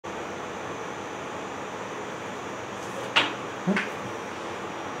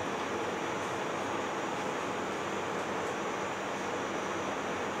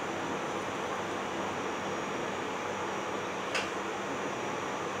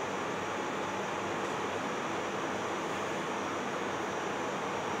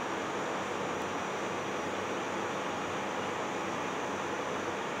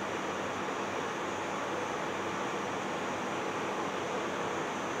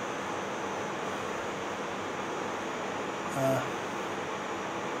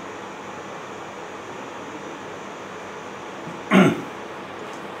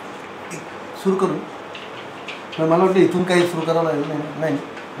सुरू करू पण मला वाटतं इथून काही सुरू करावं लागेल नाही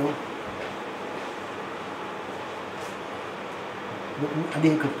आधी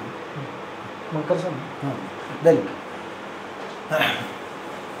हे करतो मग कर सांग हां then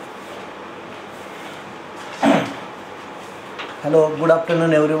hello, good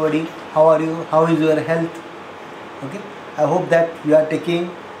afternoon everybody. How are you? How is your health? Okay, I hope that you are taking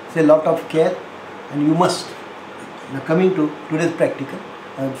a lot of care, and you must. Now coming to today's practical,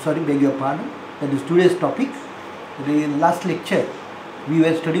 sorry, beg your pardon, that is today's topic. The last lecture we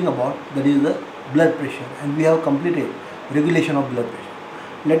were studying about, that is the blood pressure, and we have completed regulation of blood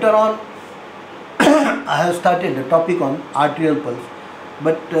pressure. Later on I have started the topic on arterial pulse,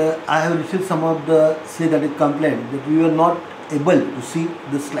 but I have received some of the complaint that we were not able to see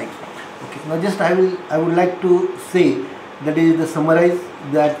the slides. Okay, now just I would like to say that is the summarize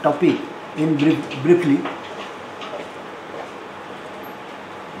that topic in briefly.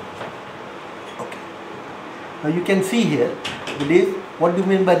 Okay, now you can see here that is what do you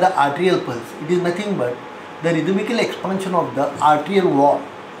mean by the arterial pulse. It is nothing but the rhythmical expansion of the arterial wall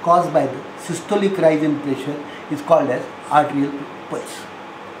caused by the systolic rise in pressure is called as arterial pulse,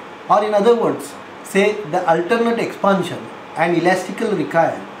 or in other words say the alternate expansion and elastical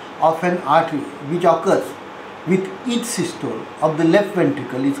recoil of an artery which occurs with each systole of the left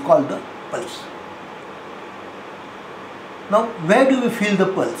ventricle is called the pulse. Now where do we feel the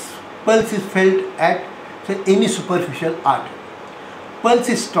pulse? Pulse is felt at say any superficial artery. Pulse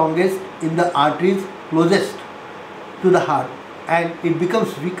is strongest in the arteries closest to the heart, and it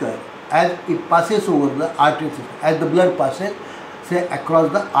becomes weaker as it passes over the arterial system, as the blood passes say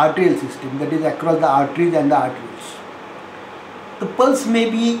across the arterial system, that is across the arteries and the arteries. The pulse may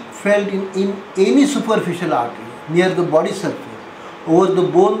be felt in any superficial artery near the body surface, over the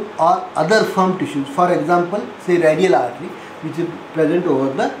bone or other firm tissues, for example say radial artery which is present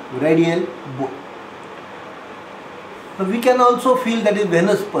over the radial bone. Now we can also feel that is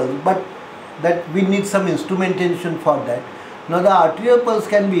venous pulse, but that we need some instrumentation for that. Now the arterial pulse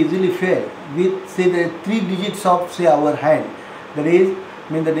can be easily felt with say the 3 digits of say our hand, that is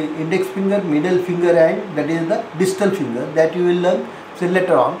that is index finger, middle finger, and that is the distal finger, that you will learn say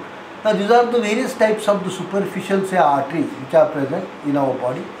later on. Now these are the various types of the superficial say arteries which are present in our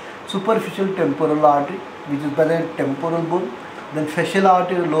body. Superficial temporal artery which is present in temporal bone, then facial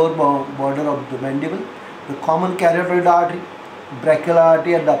artery lower border of the mandible, the common carotid artery, brachial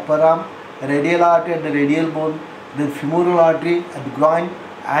artery at the upper arm, radial artery at the radial bone, then femoral artery at the groin,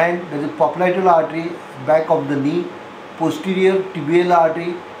 and there is popliteal artery back of the knee, posterior tibial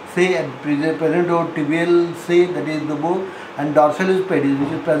artery say at present over tibial say that is the bone, and dorsalis pedis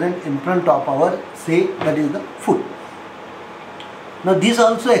which is present in front of our say that is the foot. Now this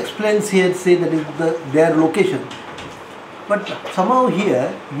also explains here say that is their location, but somehow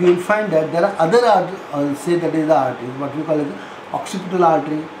here you will find that there are other say that is the arteries, what we call as the occipital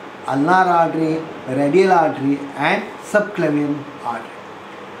artery, ulnar artery, radial artery, and subclavian artery.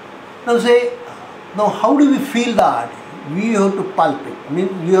 Now how do we feel the artery? We have to palpate,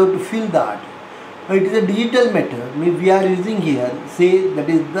 means we have to feel the artery. Now it is a digital method, means we are using here say that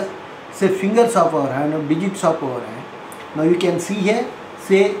is the say fingers of our hand or digits of our hand. Now you can see here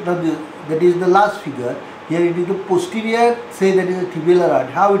say that is the last figure. Here it is the posterior say that is the tibial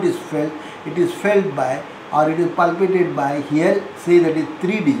artery. How it is felt? It is felt by, or it is palpated by here say that is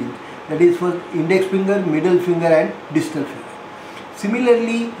 3 digits, that is for index finger, middle finger, and distal finger.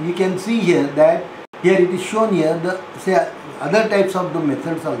 Similarly you can see here that here it is shown here the say other types of the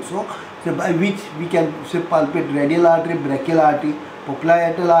methods also, so by which we can say palpate radial artery, brachial artery,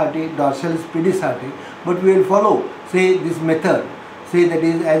 popliteal artery, dorsalis pedis artery, but we will follow say this method say that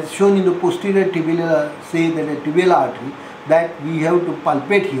is as shown in the posterior tibial say that is tibial artery, that we have to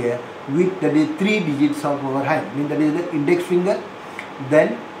palpate here with that is 3 digits of our hand, means that is the index finger,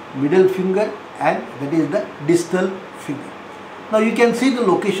 then middle finger, and that is the distal finger. Now you can see the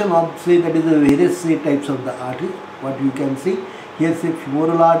location of say that is the various say types of the arteries. What you can see here say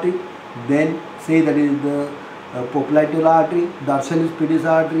femoral artery, then say that is the popliteal artery, dorsalis pedis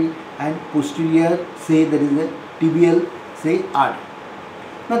artery, and posterior say that is the tibial say artery.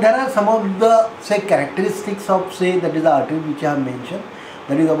 Now there are some of the say characteristics of say that is the artery which I have mentioned,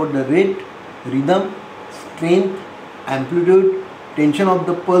 that is about the rate, rhythm, strength, amplitude, tension of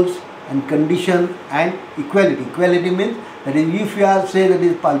the pulse, and condition, and equality. Equality means that is if you are say that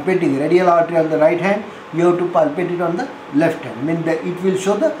is palpating radial artery on the right hand, you have to palpate it on the left hand, means that it will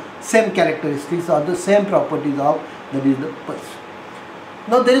show the same characteristics or the same properties of that is the pulse.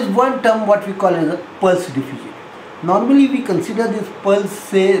 Now there is one term what we call as a pulse deficit. Normally we consider this pulse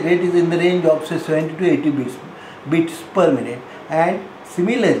say rate is in the range of say 70 to 80 beats per minute, and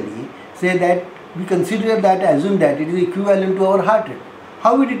similarly say that we consider that, assume that it is equivalent to our heart rate.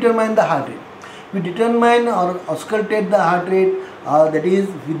 How we determine the heart rate? We determine or auscultate the heart rate that is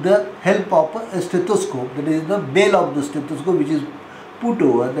with the help of a stethoscope, that is the bell of the stethoscope which is put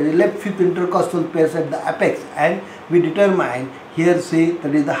over, that is left fifth intercostal space at the apex, and we determine here say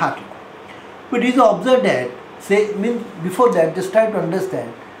that is the heart rate. But it is observed that say means before that just try to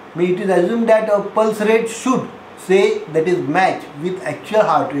understand, it is assumed that a pulse rate should say that is match with actual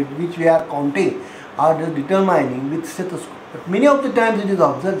heart rate which we are counting or determining with stethoscope. But many of the times it is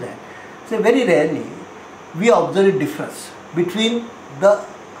observed that say very rarely we observe a difference between the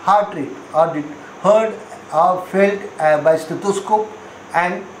heart rate or heard or felt by stethoscope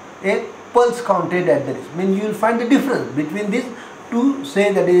and a pulse counted at the wrist. You will find the difference between these two,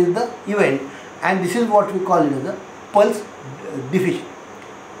 say that is the event, and this is what we call it as a pulse deficit.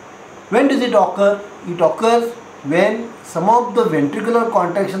 When does it occur? It occurs when some of the ventricular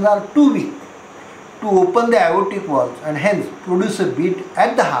contractions are too weak to open the aortic valves and hence produce a beat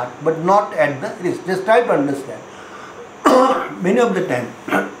at the heart but not at the wrist. Just try to understand. Many of the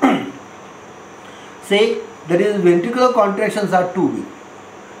time say that is ventricular contractions are too weak,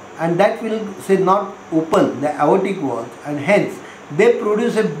 and that will say not open the aortic valves, and hence they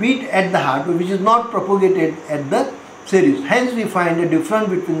produce a beat at the heart which is not propagated at the wrist. Hence we find a difference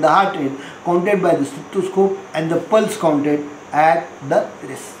between the heart rate counted by the stethoscope and the pulse counted at the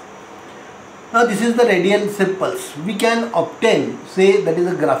wrist. Now this is the radial pulse. We can obtain say that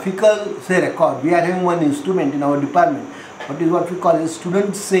is a graphical say record. We are having one instrument in our department, what is what we call as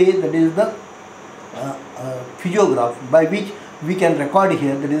students say that is the physiograph, by which we can record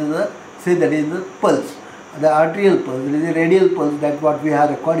here that is the say that is the pulse, the arterial pulse, that is the radial pulse, that what we are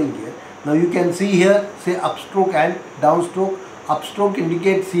recording here. Now you can see here say upstroke and downstroke. Upstroke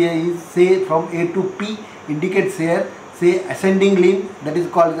indicates here is say from A to P, indicates here say ascending limb, that is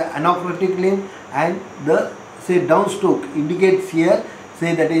called the anacrotic limb, and the say downstroke indicates here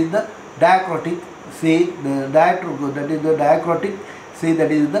say that is the diacrotic, say the diacrotic, that is the diacrotic, say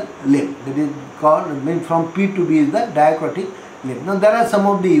that is the limb, that is called from P to B is the diacrotic limb. Now there are some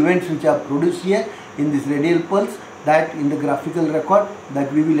of the events which are produced here in this radial pulse, that in the graphical record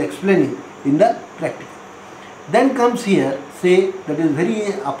that we will explain it in the practical. Then comes here say that is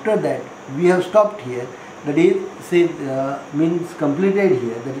very after that we have stopped here, that is say means completed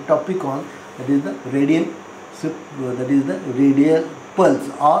here, that is topic on that is the radial that is the radial pulse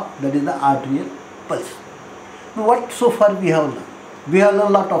or that is the arterial pulse. Now what so far we have learned? We have learned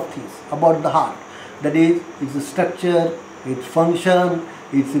a lot of things about the heart, that is its structure, its function,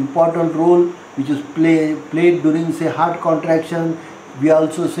 its important role which is played during say heart contraction. We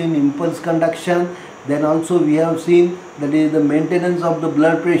also seen impulse conduction. Then also we have seen that is the maintenance of the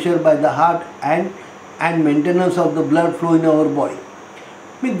blood pressure by the heart and maintenance of the blood flow in our body.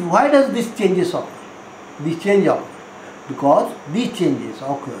 Why does this changes occur? This change occur because these changes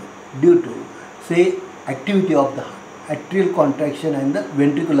occur due to say activity of the heart, atrial contraction and the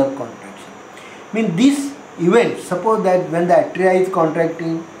ventricular contraction. These events, suppose that when the atria is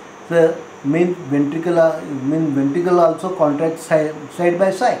contracting, the ventricle also contracts side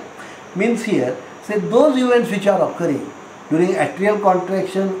by side. Here say those events which are occurring during atrial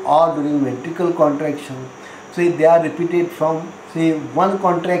contraction or during ventricle contraction, say they are repeated from say one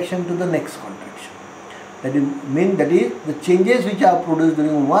contraction to the next contraction. That is the changes which are produced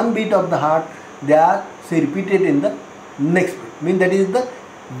during one beat of the heart, they are say repeated in the next beat. That is the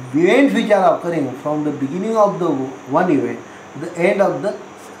events which are occurring from the beginning of the one event to the end of the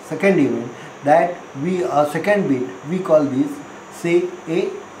second event, that we second beat, we call this say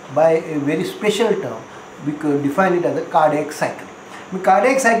by a very special term, we could define it as a cardiac cycle. The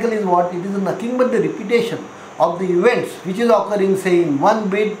cardiac cycle is what? It is nothing but the repetition of the events which is occurring say in one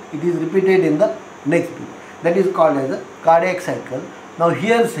beat, it is repeated in the next beat. That is called as a cardiac cycle. Now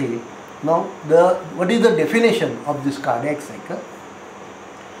here say, now what is the definition of this cardiac cycle?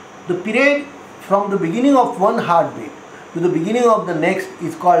 The period from the beginning of one heartbeat to the beginning of the next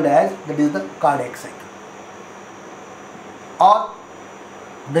is called as, that is the cardiac cycle. Or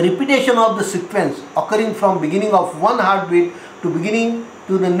the repetition of the sequence occurring from beginning of one heartbeat to beginning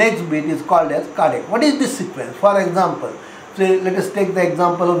to the next beat is called as cardiac. What is this sequence? For example, say let us take the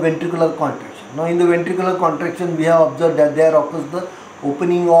example of ventricular contraction. Now in the ventricular contraction we have observed that there occurs the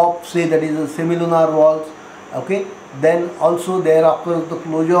opening of say that is the semilunar valves, okay. Then also there occurs the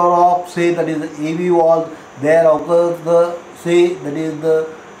closure of say that is the AV valve. There occurs the say that is the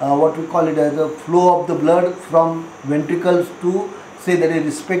what we call it as the flow of the blood from ventricles to say that is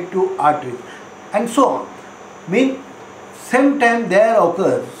respect to arteries and so on. Mean same time there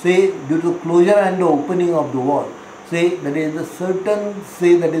occurs, say due to closure and the opening of the wall, say that is the certain,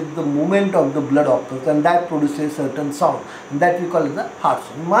 say that is the movement of the blood occurs, and that produces certain sound, and that we call it the heart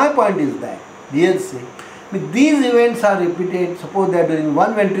sound. My point is that here say these events are repeated. Suppose they are during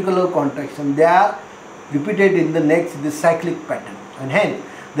one ventricular contraction, they are repeated in the next, the cyclic pattern, and hence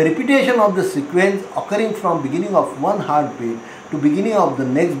the repetition of the sequence occurring from beginning of one heartbeat to beginning of the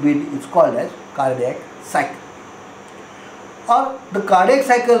next beat is called as cardiac cycle. Or the cardiac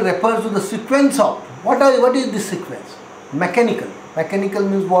cycle refers to the sequence of what is this sequence? Mechanical. Mechanical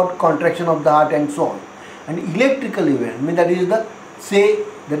means what? Contraction of the heart and so on. And electrical event means that is the, say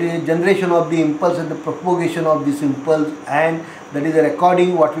that is generation of the impulse and the propagation of this impulse, and that is a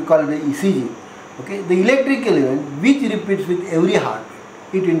recording, what we call the ECG. Okay, the electrical event which repeats with every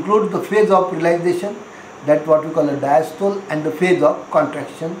heartbeat. It includes the phase of relaxation, that what we call a diastole, and the phase of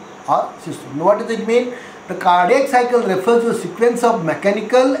contraction or systole. Now what does it mean? The cardiac cycle refers to a sequence of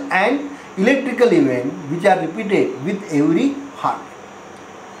mechanical and electrical events which are repeated with every heartbeat.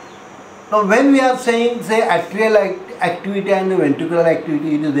 Now when we are saying, say, atrial activity and ventricular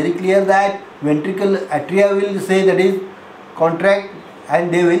activity, it is very clear that ventricle atria will say that is contract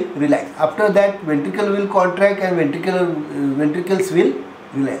and they will relax. After that ventricle will contract and ventricles will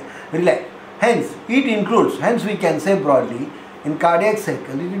relax. Hence it includes, hence we can say broadly, in cardiac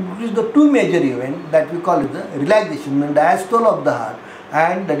cycle it includes the two major events that we call it the relaxation and diastole of the heart,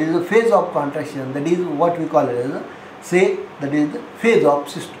 and that is the phase of contraction, that is what we call it as a, say that is the phase of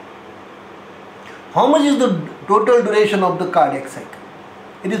systole. How much is the total duration of the cardiac cycle?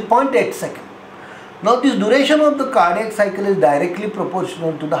 It is 0.8 seconds. Now this duration of the cardiac cycle is directly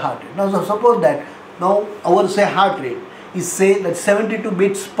proportional to the heart rate. Now so suppose that now our say heart rate is say that 72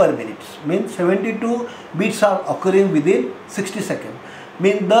 beats per minute, means 72 beats are occurring within 60 seconds.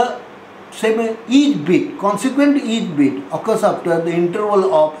 Means the same each beat, consequent each beat occurs after the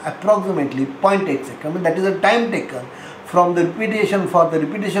interval of approximately 0.8 seconds. I mean that is the time taken from the repetition, for the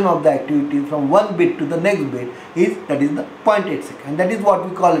repetition of the activity from one beat to the next beat is, that is the 0.8 seconds. And that is what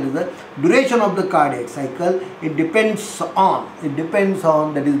we call it as the duration of the cardiac cycle. It depends on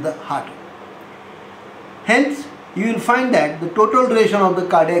that is the heart rate. Hence you will find that the total duration of the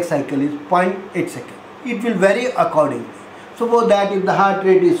cardiac cycle is 0.8 seconds. It will vary accordingly. Suppose that if the heart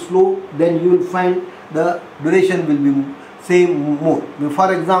rate is slow, then you will find the duration will be say more.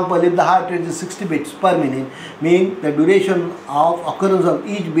 For example, if the heart rate is 60 beats per minute, means the duration of occurrence of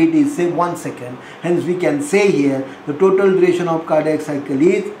each beat is say 1 second. Hence we can say here the total duration of cardiac cycle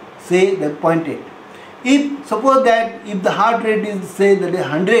is say the 0.8. If suppose that if the heart rate is say that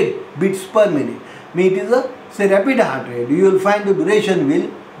 100 beats per minute, means it is a say rapid heart rate, you will find the duration will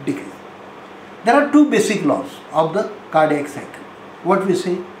decrease. There are two basic laws of the cardiac cycle. What we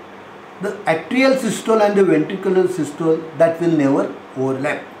say? The atrial systole and the ventricular systole, that will never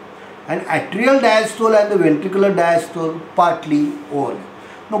overlap, and atrial diastole and the ventricular diastole partly overlap.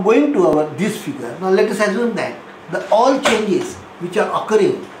 Now going to our this figure, now let us assume that the all changes which are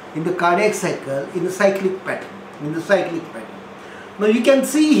occurring in the cardiac cycle in the cyclic pattern, Now you can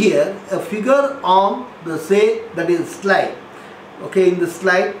see here a figure on the say that is slide. Okay, in the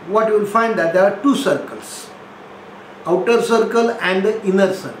slide what you will find that there are two circles, outer circle and the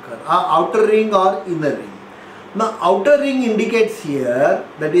inner circle, outer ring or inner ring. Now outer ring indicates here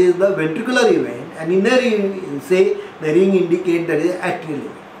that is the ventricular event, and inner ring, say the ring indicate that is atrial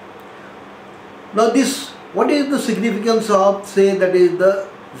event. Now this, what is the significance of say that is the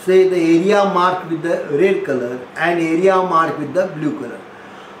area marked with the red color and area marked with the blue color?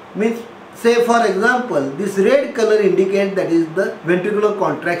 Means say for example, this red color indicates that is the ventricular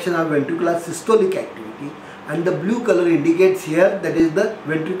contraction or ventricular systolic activity, and the blue color indicates here that is the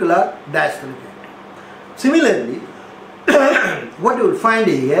ventricular diastolic activity. Similarly, what you will find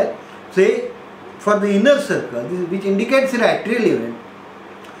here, say for the inner circle, which indicates here atrial event.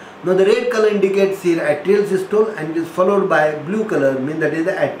 Now the red color indicates here atrial systole and it is followed by blue color, means that is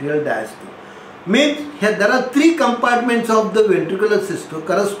the atrial diastole. Means here there are three compartments of the ventricular systole,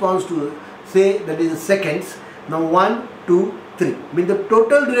 corresponds to say that is seconds. Now 1, 2, 3. Means the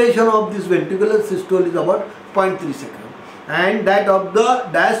total duration of this ventricular systole is about 0.3 seconds. And that of the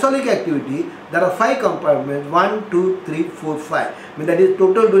diastolic activity, there are 5 compartments, 1, 2, 3, 4, 5. Means that is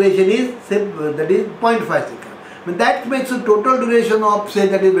total duration is say that is 0.5 seconds. Means that makes the total duration of say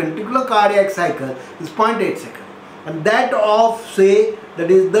that is ventricular cardiac cycle is 0.8 seconds. And that of say that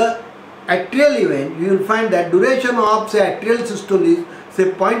is the atrial event, you will find that duration of say atrial systole is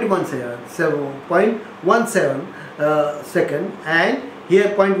say 0.17 second, and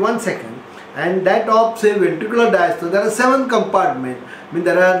here 0.1 second, and that of say ventricular diastole, there are 7 compartments. I mean,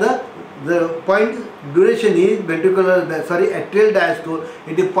 there are the point duration is atrial diastole,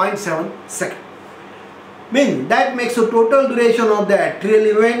 it is 0.7 second. Mean that makes the total duration of the atrial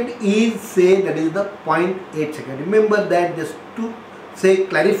event is say that is the 0.8 second. Remember that, just to say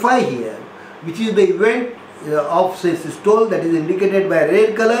clarify here, which is the event of say systole, that is indicated by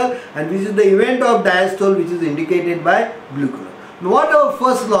red color, and which is the event of diastole, which is indicated by blue color. Now what our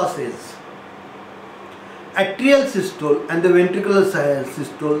first law says, atrial systole and the ventricular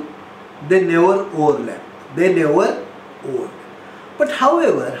systole, they never overlap. They never overlap. But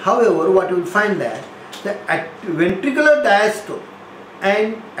however, what you will find that the ventricular diastole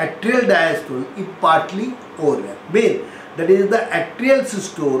and atrial diastole is partly overlap. Mean that is the atrial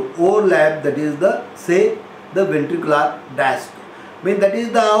systole overlap, that is the say the ventricular diastole. Mean that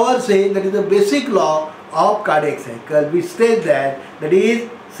is the basic law of cardiac cycle, which states that is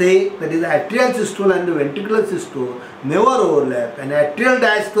the atrial systole and the ventricular systole never overlap, and atrial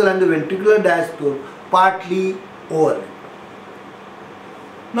diastole and the ventricular diastole partly overlap.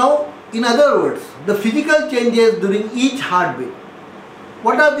 Now, in other words, the physical changes during each heartbeat.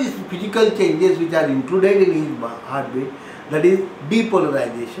 What are these physical changes which are included in each heartbeat? That is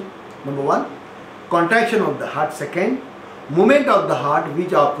depolarization, number 1, contraction of the heart, second, movement of the heart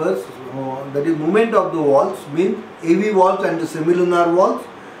which occurs, that is movement of the valves, means AV valves and the semilunar valves,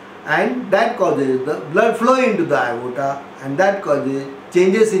 and that causes the blood flow into the aorta, and that causes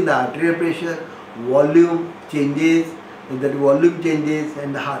changes in the arterial pressure, volume changes, and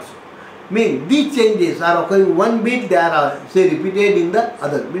the heart. Mean these changes are occurring one beat, they are say repeated in the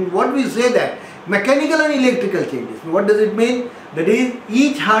other. Mean what we say that mechanical and electrical changes. What does it mean? That is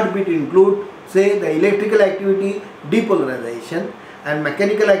each heartbeat include say the electrical activity, depolarization, and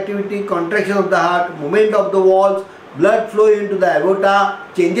mechanical activity, contraction of the heart, movement of the valves, blood flow into the aorta,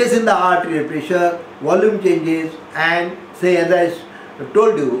 changes in the arterial pressure, volume changes, and say as I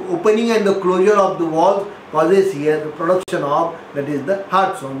told you, opening and the closure of the valves causes here the production of that is the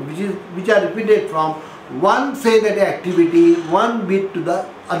heart sound, which are repeated from one say that activity, one beat to the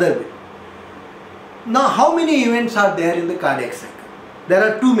other beat. Now how many events are there in the cardiac cycle? There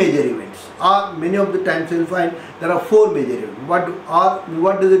are 2 major events, or many of the times you will find there are 4 major events.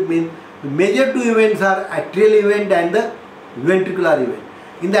 What does it mean? The major 2 events are atrial event and the ventricular event.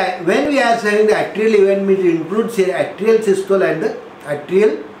 When we are saying the atrial event, means it includes say atrial systole and the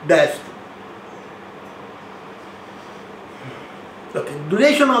atrial diastole. Okay,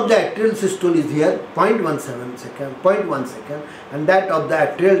 duration of the atrial systole is here 0.1 second, and that of the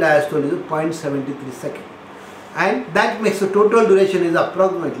atrial diastole is 0.73 second, and that makes the total duration is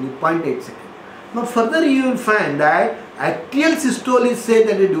approximately 0.8 second. Now further you will find that atrial systole is said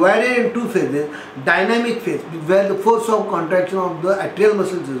that is divided in 2 phases, dynamic phase where the force of contraction of the atrial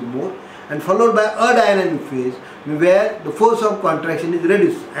muscles is more, and followed by a dynamic phase where the force of contraction is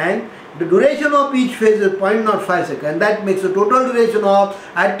reduced, and the duration of each phase is 0.05 second, and that makes the total duration of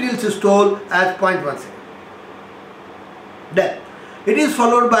atrial systole as 0.1 second. Then it is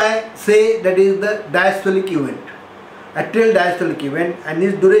followed by say that is the diastolic event, atrial diastolic event, and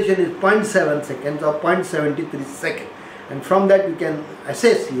its duration is 0.7 seconds or 0.73 second, and from that you can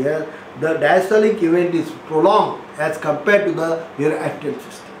assess here the diastolic event is prolonged as compared to the your atrial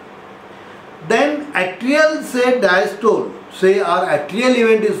systole. Then atrial say diastole say or atrial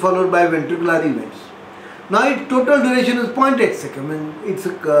event is followed by ventricular events. Now its total duration is 0.8 second. I mean its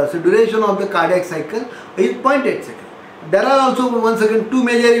duration of the cardiac cycle is 0.8 second. There are also once again 2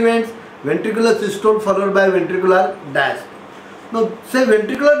 major events, ventricular systole followed by ventricular diastole. Now say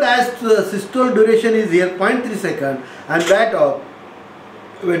ventricular systole duration is here 0.3 second, and that of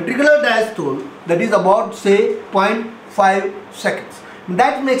ventricular diastole, that is about say 0.5 seconds.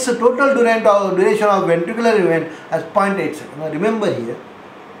 That makes the total duration of ventricular event as 0.8 seconds. Now remember here,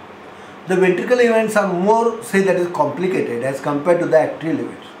 the ventricular events are more say that is complicated as compared to the atrial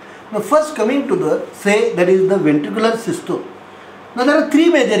events. Now first coming to the say that is the ventricular systole. Now there are 3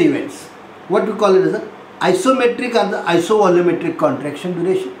 major events. What we call it as the isometric and the isovolumetric contraction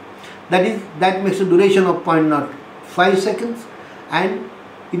duration. That makes a duration of 0.05 seconds, and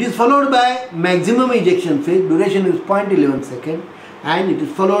it is followed by maximum ejection phase, duration is 0.11 second, and it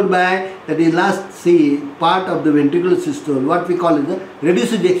is followed by that is last say part of the ventricular systole, what we call is the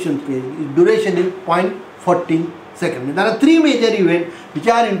reduced ejection phase, its duration is 0.14 second. There are 3 major events which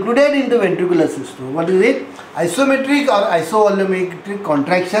are included in the ventricular systole. What is it? Isometric or isovolumetric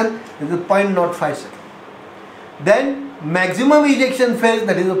contraction is 0.05 second. Then maximum ejection phase,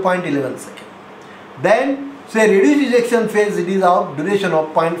 that is 0.11 second. Then say reduced ejection phase, it is of duration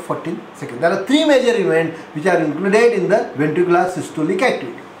of 0.14 second. There are 3 major events which are included in the ventricular systolic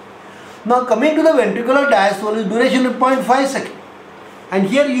activity. Now coming to the ventricular diastole, duration is 0.5 seconds. And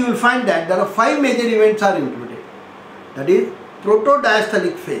here you will find that there are 5 major events are included. That is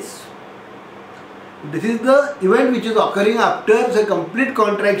protodiastolic phase. This is the event which is occurring after the complete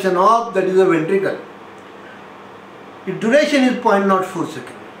contraction of, that is, the ventricle. Its duration is 0.04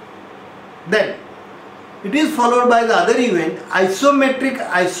 seconds. Then it is followed by the other event, isometric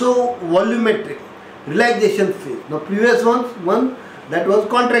isovolumetric relaxation phase. The previous one that was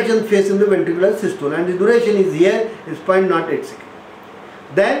contraction phase in the ventricular systole, and the duration is here is 0.08 seconds.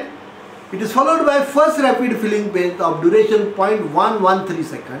 Then it is followed by first rapid filling phase of duration 0.113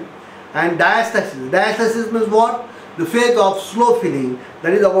 seconds, and diastasis. Diastasis means what? The phase of slow filling,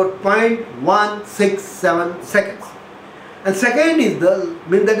 that is about 0.167 seconds. And second is the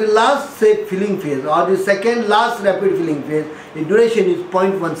last filling phase, or the second last rapid filling phase. The duration is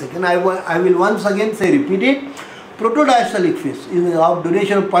 0.1 second. I will once again repeat it. Protodiastolic phase is of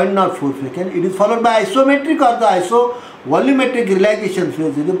duration of 0.04 second. It is followed by isometric or the isovolumetric relaxation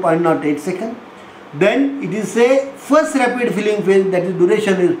phase, is 0.08 second. Then it is first rapid filling phase, that is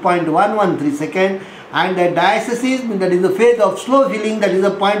duration is 0.113 second, and the diastasis, that is the phase of slow filling, that is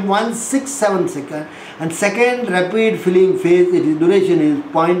a 0.167 second, and second rapid filling phase, its duration is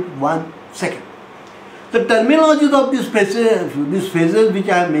 0.1 second. The terminologies of these phases which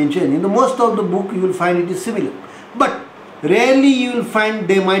I have mentioned, in the most of the book you will find it is similar, but rarely you will find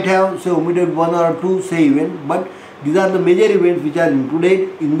they might have omitted one or two events, but these are the major events which are included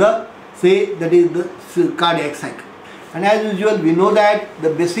in the that is the cardiac cycle. And as usual, we know that the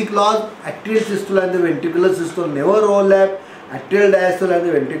basic laws, atrial systole and the ventricular systole never overlap. Atrial diastole and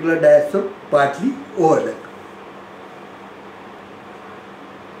the ventricular diastole partly overlap.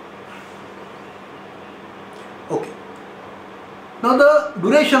 Okay. Now the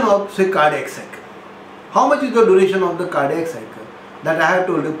duration of cardiac cycle. How much is the duration of the cardiac cycle? That I have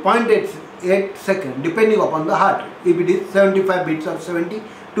told you, 0.8 seconds depending upon the heart rate. If it is 75 beats or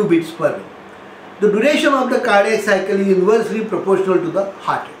 72 beats per minute. The duration of the cardiac cycle is inversely proportional to the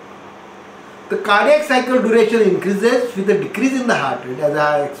heart rate. The cardiac cycle duration increases with a decrease in the heart rate, as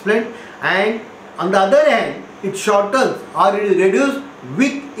I have explained, and on the other hand, it shortens or it is reduced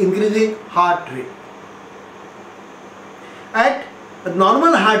with increasing heart rate. At a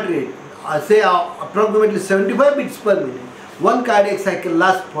normal heart rate, approximately 75 beats per minute, one cardiac cycle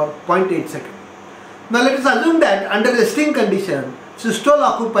lasts for 0.8 seconds. Now let us assume that under resting condition, systole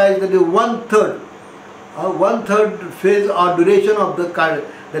occupies one third phase or duration of the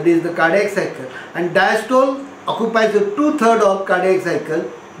cardiac cycle, and diastole occupies the 2/3 of cardiac cycle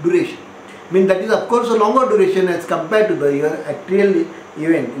duration. That is of course a longer duration as compared to the atrial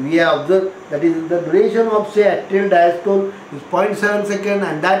event. We have observed that is the duration of atrial diastole is 0.7 seconds,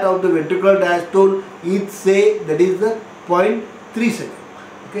 and that of the ventricular diastole is that is the 0.3 seconds.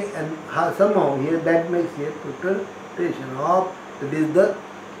 Okay, and somehow here that makes here total duration of, that is the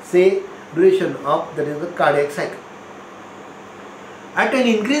duration of, that is the cardiac cycle. At an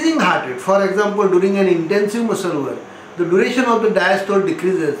increasing heart rate, for example during an intensive muscle work, the duration of the diastole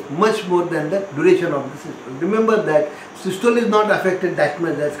decreases much more than the duration of the systole. Remember that systole is not affected that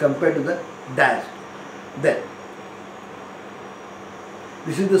much as compared to the diastole. Then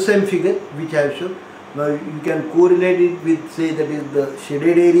this is the same figure which I have shown. Now you can correlate it with that is the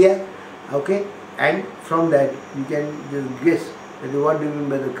shaded area, okay, and from that you can just guess that is what do you mean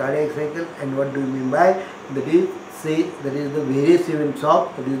by the cardiac cycle and what do you mean by that is that is the various events of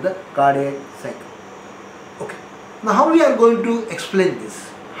that is the cardiac cycle. Okay. Now how we are going to explain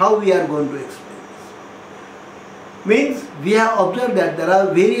this? How we are going to explain this? Means we have observed that there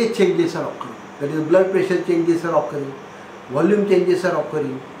are various changes are occurring. That is blood pressure changes are occurring, volume changes are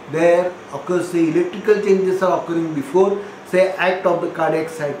occurring. There occurs electrical changes are occurring before act of the cardiac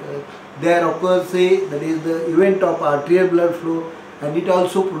cycle. There occurs that is the event of arterial blood flow, and it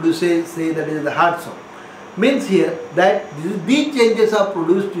also produces that is the heart sound. Means here that these changes are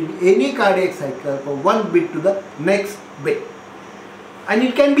produced in any cardiac cycle from one bit to the next bit, and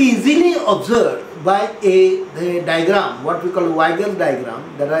it can be easily observed by the diagram, what we call a Weiger's diagram.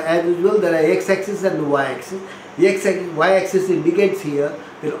 There are, as usual, there are x-axis and the y-axis. The y-axis indicates here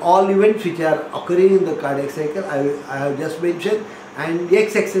that all events which are occurring in the cardiac cycle I have just mentioned, and the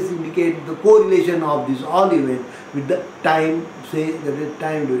x-axis indicates the correlation of these all events with the time, the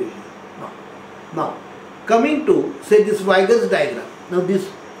time duration. Now coming to this Weiger's diagram. Now this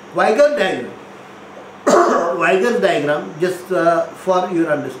Weiger's diagram, just for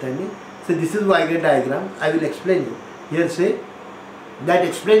your understanding, this is Weiger diagram. I will explain you. Here that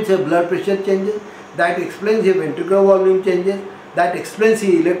explains the blood pressure changes, that explains the ventricular volume changes, that explains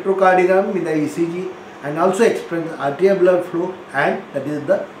the electrocardiogram with the ECG, and also explains arterial blood flow, and that is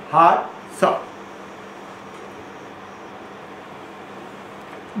the hard, soft.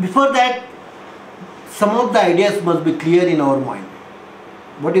 Before that, some of the ideas must be clear in our mind.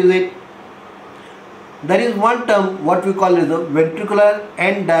 What is it? There is one term what we call as the ventricular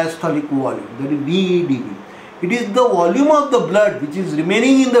end diastolic volume, that is VEDV. It is the volume of the blood which is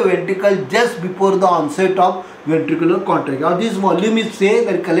remaining in the ventricle just before the onset of ventricular contraction. Now this volume is say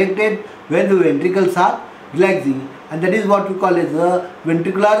that collected when the ventricles are relaxing, and that is what we call as the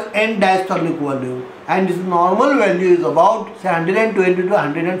ventricular end diastolic volume, and its normal value is about say 120 to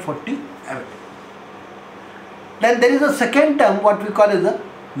 140 ml. Then there is a second term what we call as the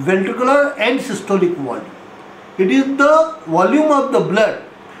ventricular end systolic volume. It is the volume of the blood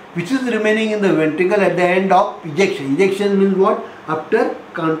which is remaining in the ventricle at the end of ejection. Ejection means what? After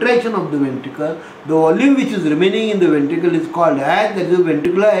contraction of the ventricle, the volume which is remaining in the ventricle is called as, that is the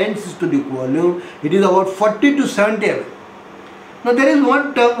ventricular end systolic volume. It is about 40 to 70 ml. Now there is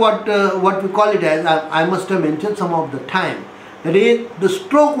one term what we call it as, I must have mentioned some of the time, that is the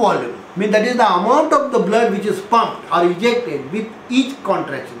stroke volume. Means that is the amount of the blood which is pumped or ejected with each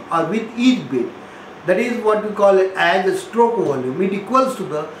contraction or with each beat. That is what we call it as a stroke volume. It equals to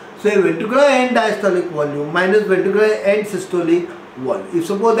the say ventricular end diastolic volume minus ventricular end systolic volume. If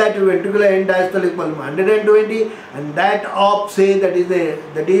suppose that ventricular end diastolic volume 120 and that of say that is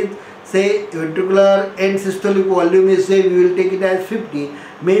say ventricular end systolic volume is say we will take it as 50,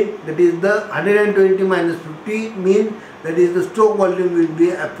 mean that is the 120 minus 50 mean that is the stroke volume will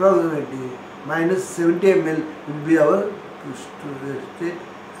be approximately minus 70 ml will be our state.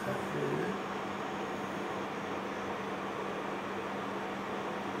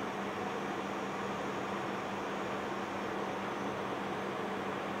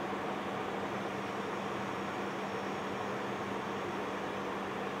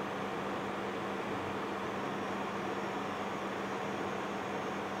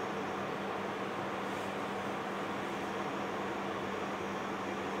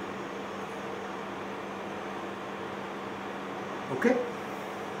 Okay,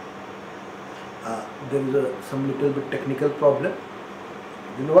 there is some little bit technical problem.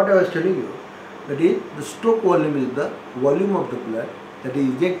 You know what I was telling you, that is the stroke volume is the volume of the blood that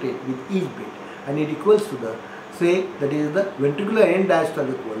is ejected with each beat, and it equals to the say that is the ventricular end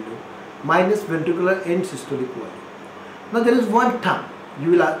diastolic volume minus ventricular end systolic volume. Now there is one term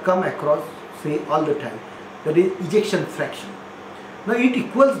you will come across say all the time, that is ejection fraction. Now it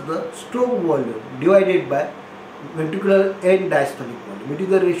equals the stroke volume divided by ventricular end diastolic volume. It is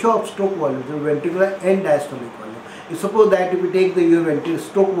the ratio of stroke volume to ventricular end diastolic volume. You suppose that if we take the your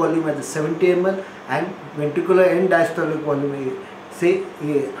stroke volume as 70 ml and ventricular end diastolic volume is say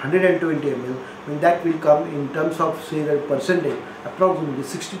 120 ml, then that will come in terms of say the percentage approximately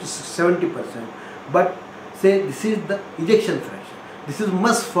 60 to 70%. But say this is the ejection fraction. This is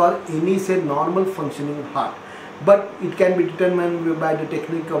must for any say normal functioning heart, but it can be determined by the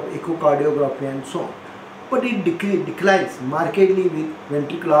technique of echocardiography and so on. But it declines markedly with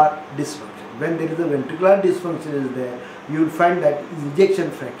ventricular dysfunction. When there is a ventricular dysfunction is there, you will find that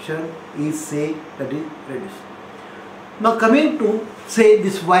ejection fraction is say that is reduced. Now coming to say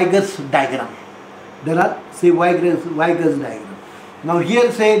this Weiger's diagram, there are say Weiger's diagram. Now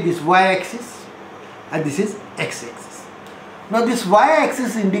here say this y-axis and this is x-axis. Now this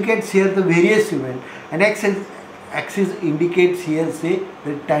y-axis indicates here the various event and x-axis indicates here say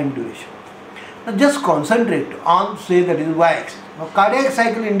the time duration. Now just concentrate on say that is y-axis. Now cardiac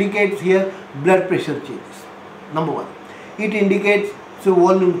cycle indicates here blood pressure changes. Number one, it indicates so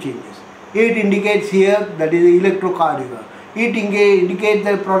volume changes. It indicates here that is electrocardiogram. It indicates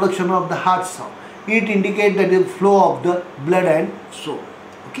the production of the heart sound. It indicates that the flow of the blood and so on.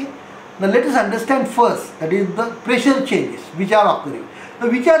 Okay. Now let us understand first that is the pressure changes which are occurring.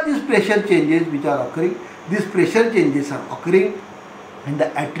 Now which are these pressure changes which are occurring? These pressure changes are occurring in the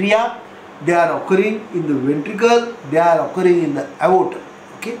atria, they are occurring in the ventricle, they are occurring in the aorta.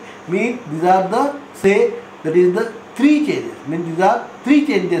 Okay, mean these are the say that is the three changes. Mean these are three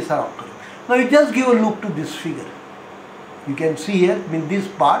changes are occurring. Now you just give a look to this figure. You can see here mean this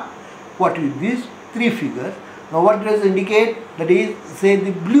part. What is these three figures? Now what does indicate? That is say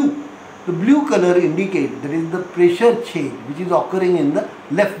the blue. The blue color indicates that is the pressure change which is occurring in the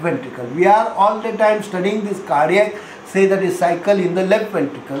left ventricle. We are all the time studying this cardiac say that is cycle in the left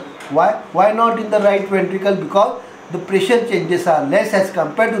ventricle. Why not in the right ventricle? Because the pressure changes are less as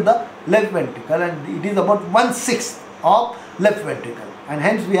compared to the left ventricle, and it is about 1/6 of left ventricle, and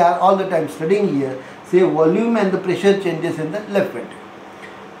hence we are all the time studying here say volume and the pressure changes in the left ventricle.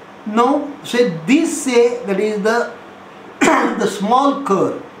 Now say this say that is the the small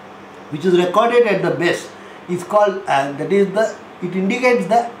curve which is recorded at the base is called that is the it indicates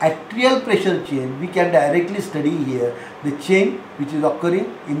the atrial pressure change. We can directly study here the change which is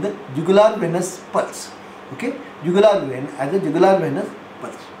occurring in the jugular venous pulse. Okay, jugular vein as a jugular venous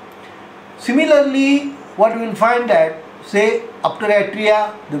pulse. Similarly, what we will find that, say after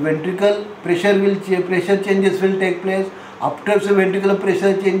atria, the ventricle pressure changes will take place. After say ventricular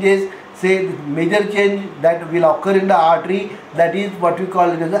pressure changes, say the major change that will occur in the artery, that is what we call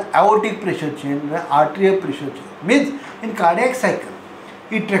it as the aortic pressure change, the arterial pressure change. Means in cardiac cycle,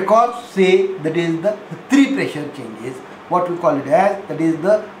 it records, say, that is the three pressure changes, what we call it as, that is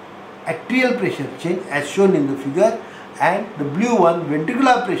the atrial pressure change as shown in the figure, and the blue one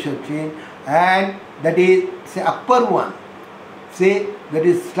ventricular pressure change, and that is say upper one, say that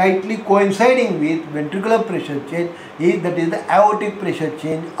is slightly coinciding with ventricular pressure change, is that is the aortic pressure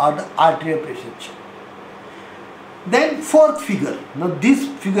change or the arterial pressure change. Then fourth figure. Now this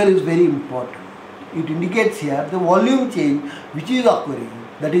figure is very important. It indicates here the volume change which is occurring,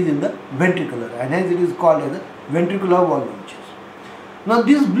 that is in the ventricular, and hence it is called as the ventricular volume change. Now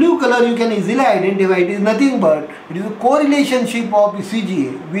this blue color you can easily identify. It is nothing but it is a correlationship of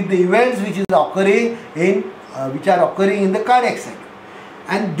ECG with the events which is occurring in which are occurring in the cardiac cycle.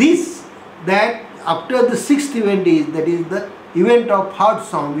 And this, that after the sixth event is, that is the event of heart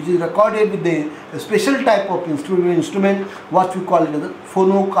sound, which is recorded with a special type of instrument what we call it as a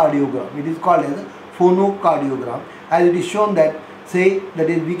phonocardiogram. It is called as a phonocardiogram, as it is shown that, say, that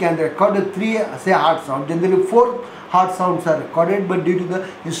is we can record the three say heart sound. Generally four heart sounds are recorded, but due to the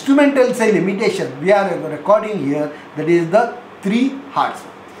instrumental say limitation, we are recording here, that is the three heart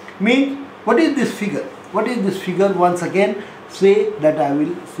sound. Means, what is this figure? What is this figure? Once again, say that I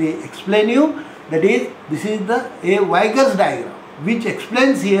will say explain you. That is, this is the a Weiger's diagram, which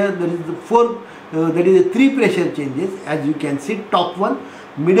explains here there is the four, that is the three pressure changes. As you can see, top one,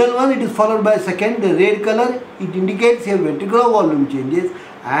 middle one, it is followed by second, the red color, it indicates here ventricular volume changes,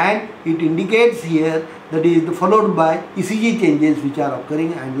 and it indicates here that is the followed by ECG changes which are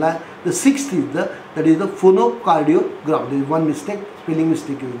occurring, and the sixth is the, that is the phonocardiogram. There is one mistake, spelling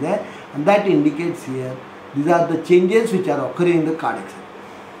mistake is there, and that indicates here these are the changes which are occurring in the cardiac cycle.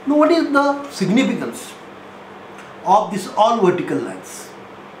 Now what is the significance of this all vertical lines?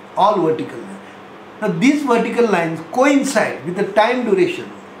 All vertical lines. Now these vertical lines coincide with the time duration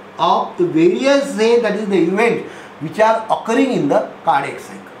of the various, say, that is the events which are occurring in the cardiac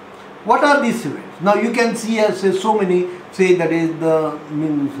cycle. What are these events? Now you can see here, say, so many, say, that is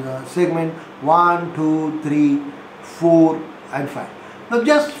the segment 1, 2, 3, 4 and 5. Now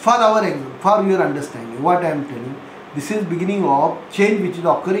just for our example, for your understanding, what I am telling, this is beginning of change which is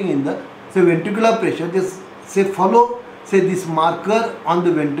occurring in the, say, ventricular pressure. Just say follow, say, this marker on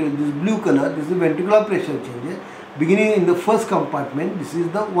the ventricle, this blue color, this is ventricular pressure changes beginning in the first compartment. This is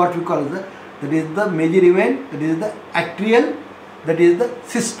the what we call as the, that is the major event, that is the atrial, that is the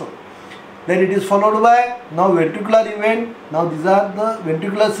systole. Then it is followed by now ventricular event. Now these are the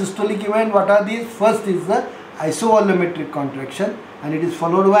ventricular systolic event. What are these? First is the isovolumetric contraction, and it is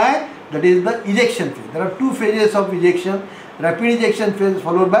followed by, that is the ejection phase. There are two phases of ejection, rapid ejection phase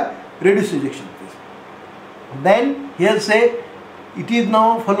followed by reduced ejection phase. Then here say it is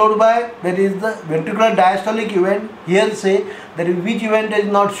now followed by, that is the ventricular diastolic event. Here say that which event is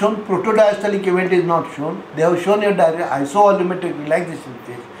not shown, protodiastolic event is not shown. They have shown a isovolumetric relaxation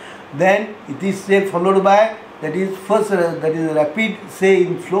phase. Then it is say followed by, that is first that is rapid say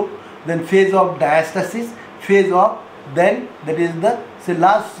inflow, then phase of diastasis, phase of, then that is the say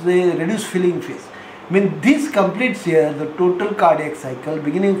last say reduced filling phase. I mean this completes here the total cardiac cycle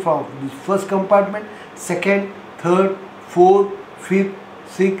beginning from this first compartment, second, third, fourth, fifth,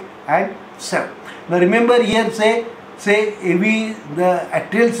 sixth and seventh. Now remember here say the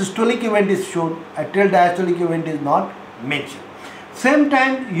atrial systolic event is shown, atrial diastolic event is not mentioned. Same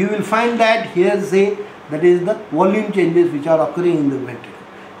time you will find that here say that is the volume changes which are occurring in the ventricle,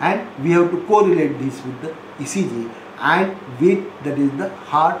 and we have to correlate this with the ECG and with, that is the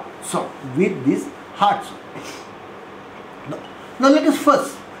heart sound, with this heart sound. Now let us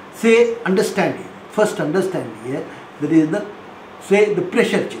first say understand here. First understand here, that is the say the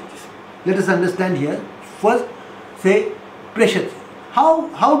pressure changes. Let us understand here. First say pressure change.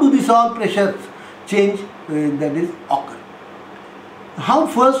 How do this all pressure change that is occur?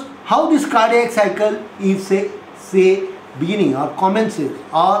 How this cardiac cycle is say beginning or commences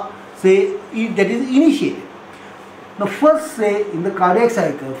or say that is initiated. Now first say in the cardiac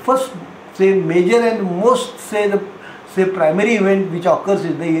cycle, first say major and most say primary event which occurs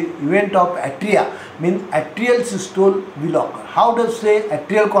is the event of atria, means atrial systole will occur. How does say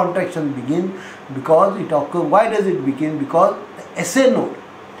atrial contraction begin? Because it occurs. Why does it begin? Because the SA node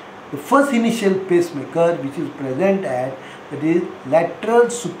the first initial pacemaker which is present at, that is lateral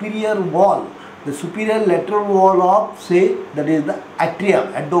superior wall, the superior lateral wall of, say, that is the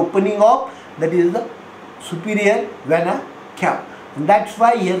atrium, at the opening of, that is the superior vena cava. And that's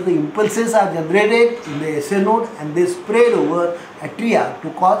why here the impulses are generated in the SA node and they spread over atria to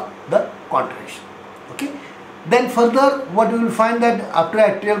cause the contraction. Okay. Then further, what you will find that after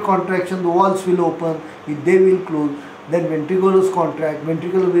atrial contraction, the walls will open, they will close, then ventriculus contract,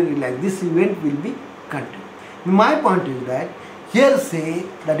 ventricle will relax. This event will be continued. My point is that here say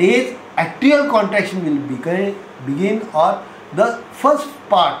that is atrial contraction will begin, or the first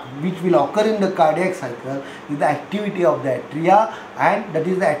part which will occur in the cardiac cycle is the activity of the atria, and that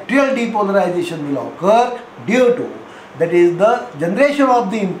is the atrial depolarization will occur due to, that is the generation of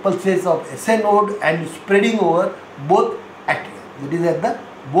the impulses of SA node and spreading over both atria, that is at the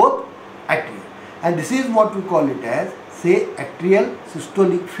both atria, and this is what we call it as, say, atrial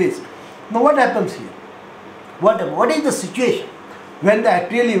systolic phase. Now what happens here? What is the situation when the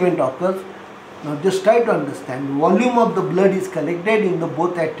atrial event occurs? Now just try to understand. The volume of the blood is collected in the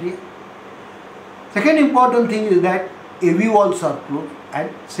both atria. Second important thing is that AV walls are closed and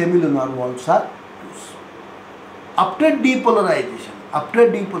semilunar walls are closed. After depolarization,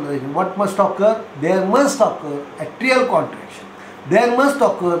 what must occur? There must occur atrial contraction. There must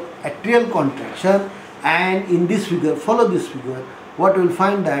occur atrial contraction, and in this figure, follow this figure, what you will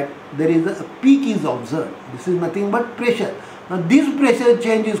find that there is a peak is observed. This is nothing but pressure. Now this pressure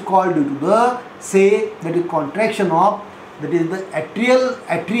change is called due to the, say, that is contraction of, that is the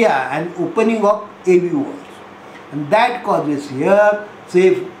atria and opening of AV walls, and that causes here,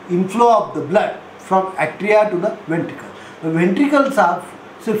 say, inflow of the blood from atria to the ventricle. The ventricles are,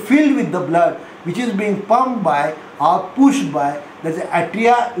 say, filled with the blood which is being pumped by or pushed by the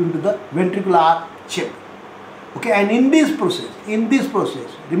atria into the ventricular chamber. Okay, and in this process,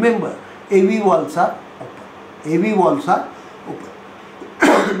 remember, AV walls are open. AV walls are open.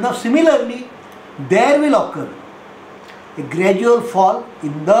 Now similarly, there will occur a gradual fall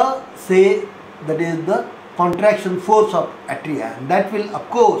in the, say, that is the contraction force of atria, and that will, of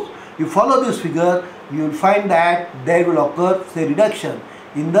course, you follow this figure, you will find that there will occur, say, reduction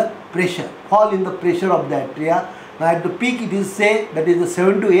in the pressure, fall in the pressure of the atria. Now at the peak it is, say, that is the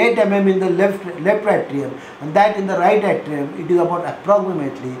 7 to 8 mm in the left atrium, and that in the right atrium it is about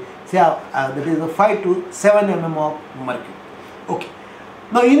approximately, say, that is the 5 to 7 mm of mercury. Okay.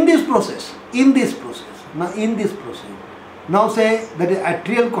 Now in this process, now say that is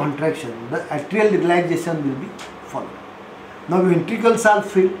atrial contraction, the atrial relaxation will be followed. Now ventricles are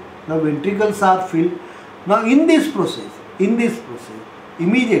filled. Now in this process,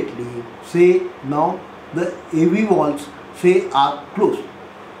 immediately, say, now the AV walls, say, are closed.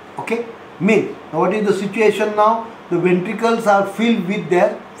 Okay, means now what is the situation now? The ventricles are filled with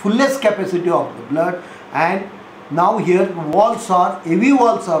their fullest capacity of the blood, and now here walls are, AV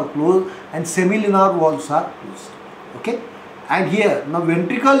walls are closed and semilunar walls are closed. Okay, and here now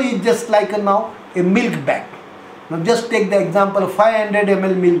ventricle is just like a milk bag. Now just take the example of 500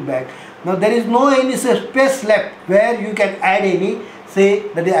 ml milk bag. Now there is no any space left where you can add any, say,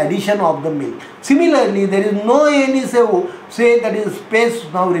 that is addition of the milk. Similarly, there is no any, say that is space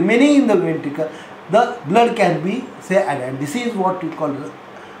now remaining in the ventricle. The blood can be, say, added. This is what we call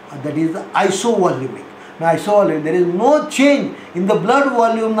that is the isovolumic. Now isovolumic, there is no change in the blood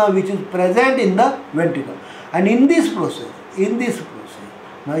volume now which is present in the ventricle. And in this process,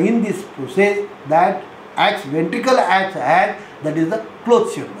 that ventricle acts as, that is the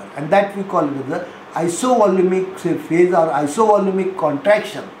closed chamber, and that we call it the isovolumic, say, phase, or isovolumic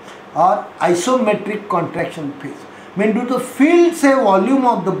contraction, or isometric contraction phase. Mean due to filled, say, volume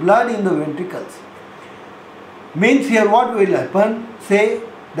of the blood in the ventricles, means here what will happen, say,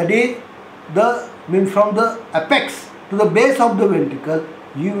 that is the, from the apex to the base of the ventricle,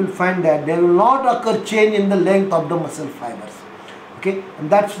 you will find that there will not occur change in the length of the muscle fibers. Okay, and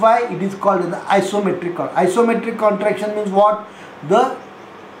that's why it is called the isometric. Isometric contraction means what? The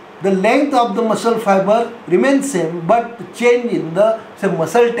length of the muscle fiber remains same, but the change in the, say,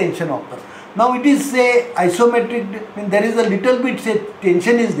 muscle tension occurs. Now it is, say, isometric, means there is a little bit, say,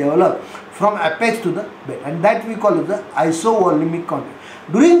 tension is developed from apex to the base, and that we call it the isovolumic contraction.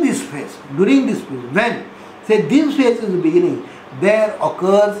 During this phase, when, say, this phase is beginning, there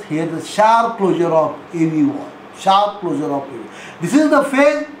occurs here the sharp closure of AV wall. This is the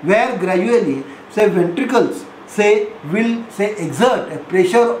phase where gradually, say, ventricles, say, will, say, exert a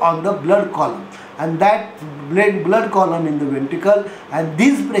pressure on the blood column, and that blood column in the ventricle, and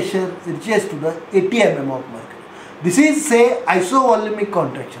this pressure reaches to the 80 mm of mercury. This is, say, isovolumic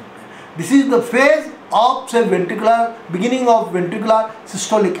contraction. This is the phase of, say, beginning of ventricular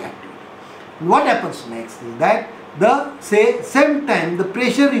systolic activity. What happens next is that the say same time the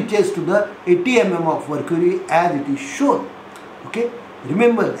pressure reaches to the 80 mm of mercury as it is shown. Okay,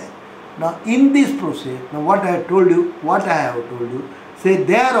 remember that. Now in this process, now what I have told you, say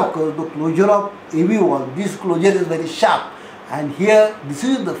there occurs the closure of AV valve. This closure is very sharp, and here this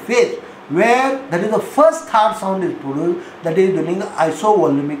is the phase where that is the first hard sound is produced, that is during the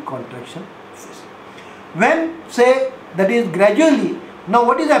isovolumic contraction phase. When say that is gradually, now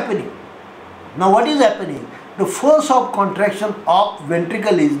what is happening? The force of contraction of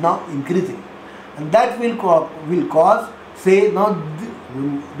ventricle is now increasing, and that will cause say now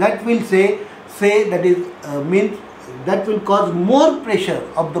that will say that is means that will cause more pressure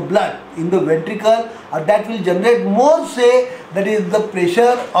of the blood in the ventricle, or that will generate more say that is the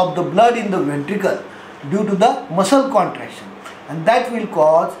pressure of the blood in the ventricle due to the muscle contraction, and that will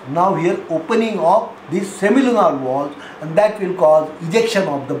cause now here opening of these semilunar valves, and that will cause ejection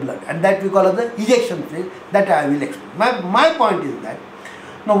of the blood, and that we call as the ejection phase, that I will explain. My point is that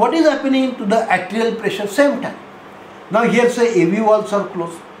now what is happening to the arterial pressure same time. Now here say AV valves are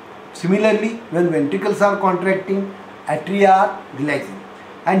closed. Similarly, when ventricles are contracting, atria are relaxing,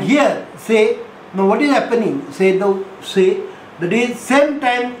 and here say now what is happening, say that is same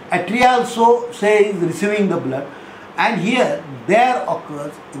time atria also say is receiving the blood, and here there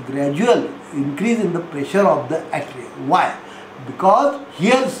occurs a gradual increase in the pressure of the atria. Why? Because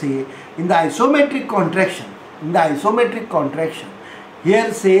here say in the isometric contraction,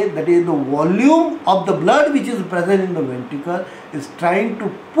 here say that is the volume of the blood which is present in the ventricle is trying to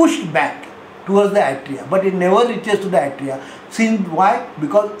push back towards the atria, but it never reaches to the atria. Since why?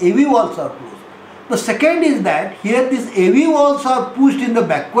 Because AV valves are closed. The second is that here these AV valves are pushed in the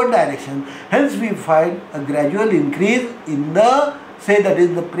backward direction, hence we find a gradual increase in the say that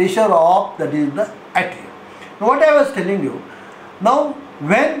is the pressure of that is the atria. Now what I was telling you, now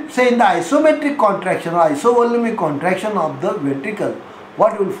when say in the isometric contraction or isovolumic contraction of the ventricle,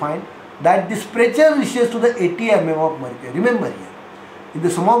 what you will find that this pressure reaches to the 80 mm of mercury. Remember here, in the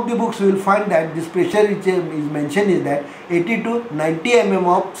some of the books you will find that this pressure which is mentioned is that 80 to 90 mm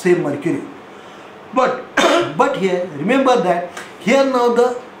of say mercury. But here remember that here now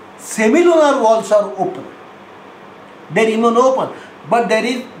the semilunar valves are open. They remain open, but there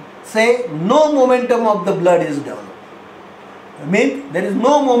is say no momentum of the blood is developed. Means there is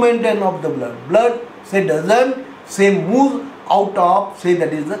no momentum of the blood say doesn't say move out of say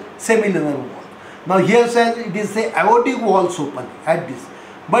that is the semilunar wall. Now here says it is say aortic valves open at this,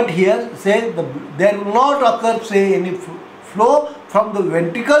 but here say there will not occur say any flow from the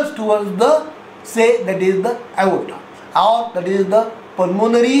ventricles towards the say that is the aorta, or that is the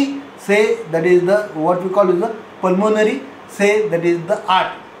pulmonary say that is the what we call is the pulmonary say that is the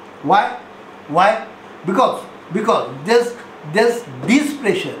artery. Why? Because this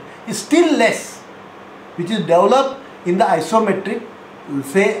pressure is still less which is developed in the isometric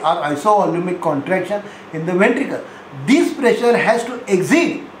say or isovolumic contraction in the ventricle. This pressure has to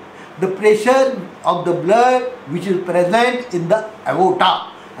exceed the pressure of the blood which is present in the aorta,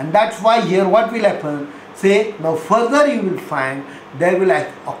 and that's why here what will happen, say now further you will find there will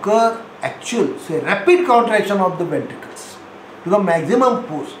occur actual say rapid contraction of the ventricles to the maximum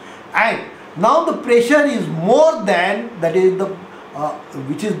force, and now the pressure is more than that is the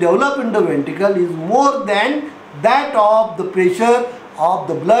which is developed in the ventricle is more than that of the pressure of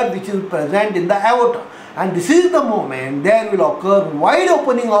the blood which is present in the aorta, and this is the moment there will occur wide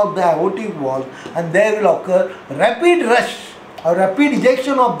opening of the aortic valve, and there will occur rapid rush or rapid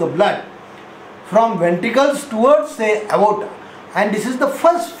ejection of the blood from ventricles towards say aorta, and this is the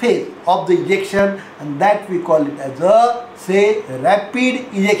first phase of the ejection, and that we call it as a say rapid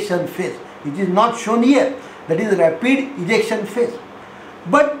ejection phase. It is not shown here, that is rapid ejection phase,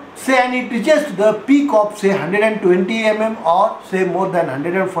 but say and it reaches to the peak of say 120 mm or say more than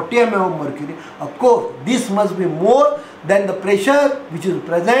 140 mm of mercury. Of course this must be more than the pressure which is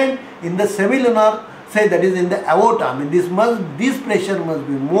present in the semilunar say that is in the aorta. I mean this pressure must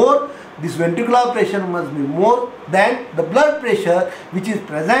be more, this ventricular pressure must be more than the blood pressure which is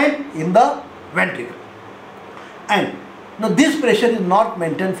present in the ventricle, and now this pressure is not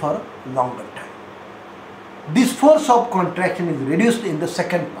maintained for a longer time. This force of contraction is reduced in the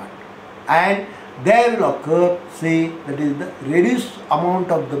second part, and there will occur say that is the reduced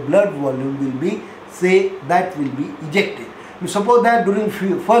amount of the blood volume will be say that will be ejected. We suppose that during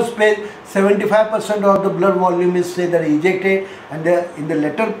first phase 75% of the blood volume is say that ejected, and in the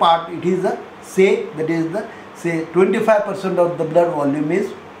latter part it is the say that is the say 25% of the blood volume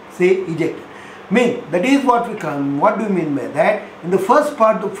is say ejected. That is what do we mean by that? In the first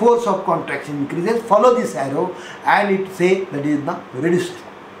part the force of contraction increases, follow this arrow, and it say that is now reduced.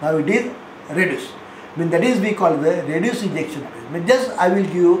 Now it is reduce. That is we call the reduced ejection phase. Just I will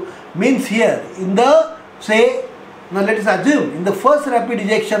give you means here in the say, now let us assume in the first rapid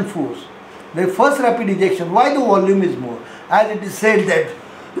ejection force, the first rapid ejection, why the volume is more? As it is said that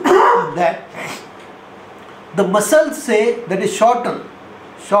that the muscles say that is shortened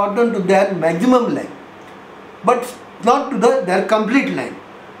to their maximum length, but not to their complete length,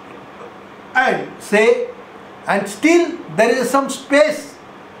 and still there is some space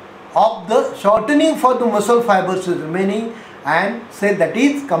of the shortening for the muscle fibers is remaining, and say that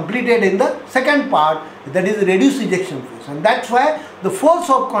is completed in the second part, that is reduced ejection phase, and that's why the force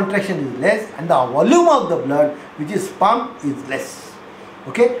of contraction is less and the volume of the blood which is pumped is less.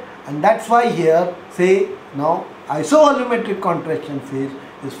 Okay, and that's why here say now isovolumetric contraction phase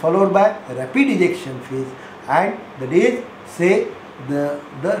is followed by rapid ejection phase, and that is say the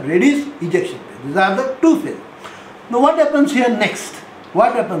reduced ejection phase. These are the two phases. Now what happens here next?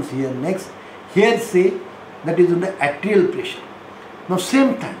 Here say that is in the atrial pressure. Now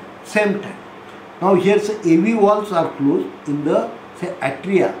same time. Now here say AV valves are closed in the say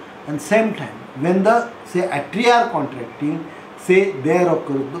atria, and same time when the say atria are contracting, say there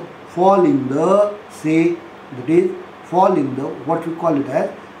occurs the fall in the say that is fall in the what we call it as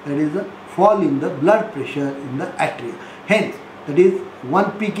that is the fall in the blood pressure in the atria. Hence that is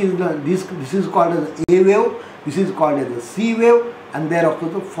one peak is the, this is called as A wave, this is called as a C wave, and there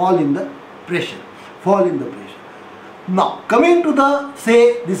occurs the fall in the pressure. Now coming to the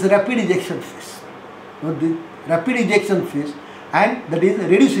say this rapid ejection phase. Now the rapid ejection phase and that is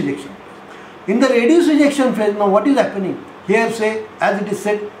reduced ejection phase. In the reduced ejection phase, now what is happening? Here say as it is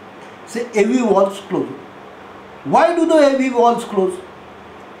said, say AV valves close. Why do the AV valves close?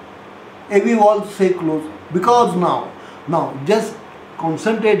 AV valves say close because now just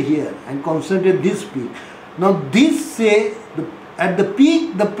concentrate here and concentrate this peak. Now this say at the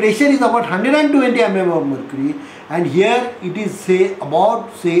peak the pressure is about 120 mm of mercury, and here it is say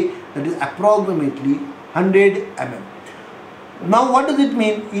about say that is approximately 100 mm. Now what does it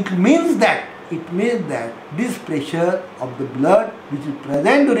mean? It means that this pressure of the blood which is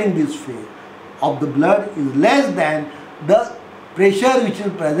present during this phase of the blood is less than the pressure which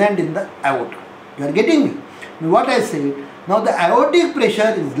is present in the aorta. You are getting me? What I said, now the aortic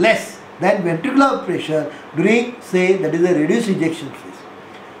pressure is less than ventricular pressure during say that is a reduced ejection phase.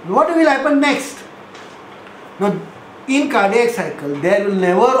 What will happen next? Now in cardiac cycle there will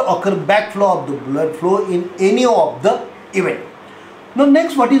never occur backflow of the blood flow in any of the event. Now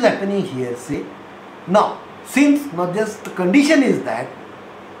next what is happening here, say now since now just the condition is that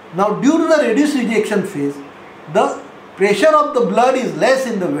now due to the reduced ejection phase the pressure of the blood is less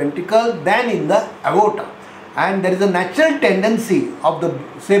in the ventricle than in the aorta, and there is a natural tendency of the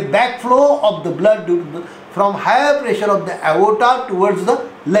say backflow of the blood due to from higher pressure of the aorta towards the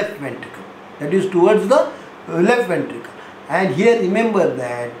left ventricle, that is towards the left ventricle. And here remember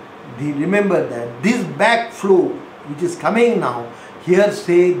that this backflow which is coming now, here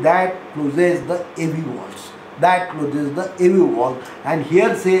say that closes the AV valves, and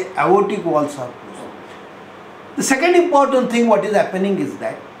here say aortic valves are closed. The second important thing what is happening is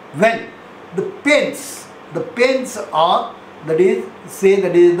that when the pains are the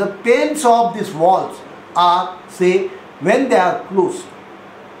pains of these valves are say when they are closed,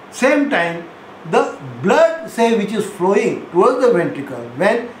 same time the blood say which is flowing towards the ventricle,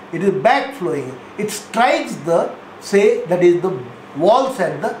 when it is back flowing, it strikes the say that is the walls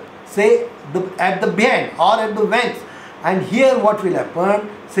at the say at the behind or at the veins, and here what will happen,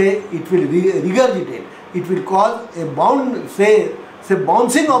 say it will regurgitate, it will cause a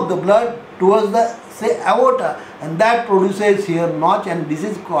bouncing of the blood towards the say aorta, and that produces here notch, and this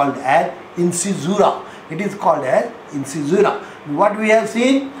is called as incisura. It is called as incisura. What we have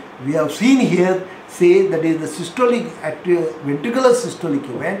seen? We have seen here say that is the systolic ventricular systolic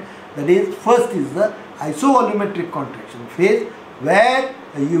event, that is first is the isovolumetric contraction phase, where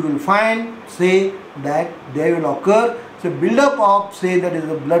you will find say that there will occur so build up of say that is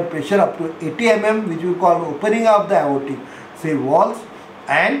the blood pressure up to 80 mm, which we call opening of the aortic say valves,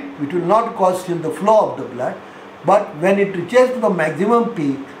 and it will not cause still the flow of the blood, but when it reaches to the maximum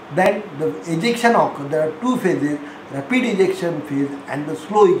peak then the ejection occurs. There are two phases, rapid ejection phase and the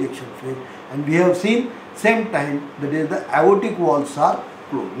slow ejection phase, and we have seen same time that is the aortic valves are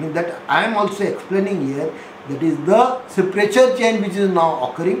closed. Means that I am also explaining here, that is the pressure change which is now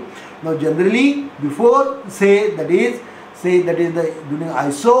occurring. Now generally before say that is the during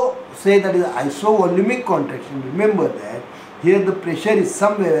isovolumic contraction, remember that here the pressure is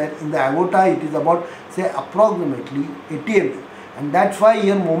somewhere in the aorta, it is about say approximately 80 mm, and that's why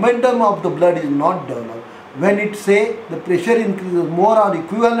here momentum of the blood is not developed. When it say the pressure increases more or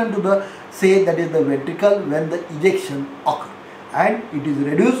equivalent to the say that is the ventricle when the ejection occurs, and it is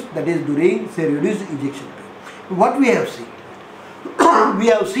reduced, that is during say reduced ejection period. What we have seen? We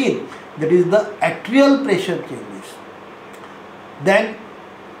have seen that is the atrial pressure changes, then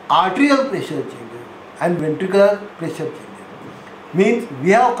arterial pressure changes, and ventricular pressure changes. Means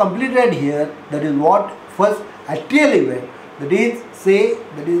we have completed here, that is what first atrial event, that is say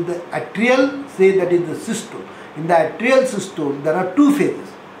that is the atrial, say that is the systole. In the atrial systole there are two phases,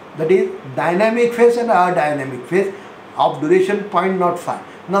 that is dynamic phase and aerodynamic phase of duration 0.05.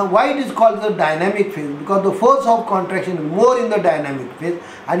 Now why it is called the dynamic phase? Because the force of contraction is more in the dynamic phase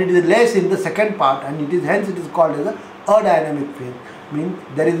and it is less in the second part, and it is hence it is called as a aerodynamic phase. Means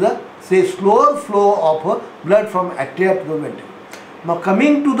there is a say slower flow of blood from atria to the ventricle. Now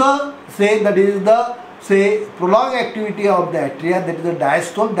coming to the say that is the say prolonged activity of the atria, that is the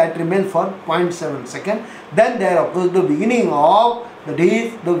diastole, that remains for 0.7 second. Then there occurs the beginning of, that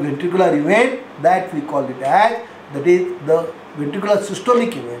is the ventricular event, that we call it as, that is the ventricular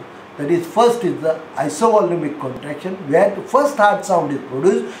systolic event. That is first is the isovolumic contraction, where the first heart sound is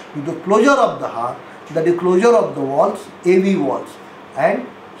produced with the closure of the heart, that is closure of the walls, AV walls. And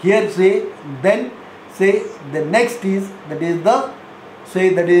here say then say the next is, that is the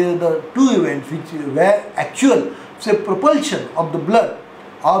say that is the two events which where actual say propulsion of the blood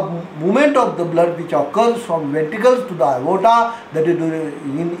or movement of the blood which occurs from ventricles to the aorta, that is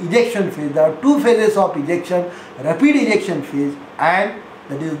in ejection phase. There are two phases of ejection, rapid ejection phase and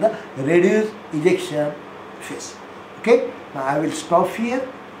that is the reduced ejection phase. Okay, now I will stop here.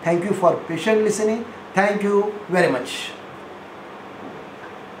 Thank you for patient listening. Thank you very much.